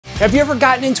Have you ever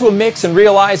gotten into a mix and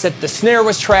realized that the snare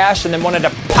was trash and then wanted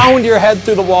to pound your head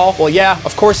through the wall? Well, yeah,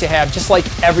 of course you have, just like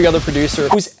every other producer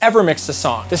who's ever mixed a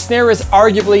song. The snare is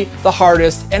arguably the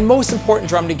hardest and most important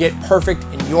drum to get perfect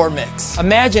in your mix.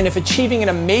 Imagine if achieving an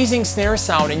amazing snare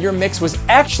sound in your mix was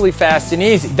actually fast and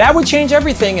easy. That would change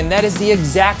everything, and that is the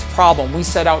exact problem we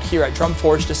set out here at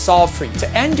Drumforge to solve for you. To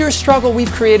end your struggle,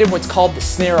 we've created what's called the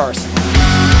Snare Arsenal.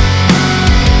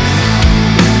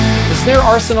 The Snare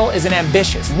Arsenal is an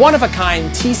ambitious,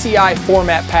 one-of-a-kind TCI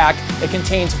format pack that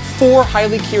contains 4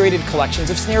 highly curated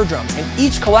collections of snare drums, and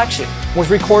each collection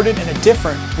was recorded in a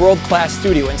different world-class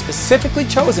studio and specifically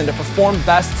chosen to perform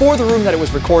best for the room that it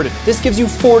was recorded. This gives you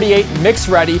 48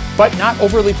 mix-ready, but not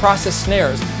overly processed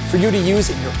snares for you to use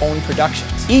in your own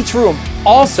productions. Each room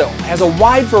also has a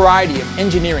wide variety of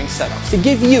engineering setups to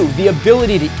give you the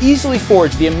ability to easily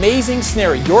forge the amazing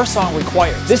snare your song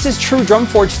requires. This is true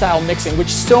Drumforge style mixing, which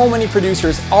so many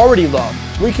producers already love,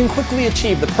 where you can quickly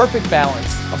achieve the perfect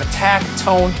balance of attack,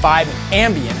 tone, vibe,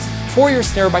 and ambience for your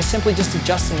snare by simply just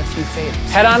adjusting a few faders.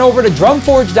 Head on over to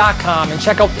drumforge.com and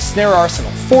check out the Snare Arsenal.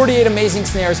 48 amazing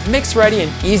snares, mix ready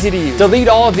and easy to use. Delete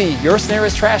all of the "Your Snare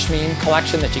is Trash" meme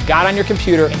collection that you got on your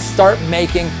computer and start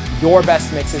making your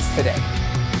best mixes today.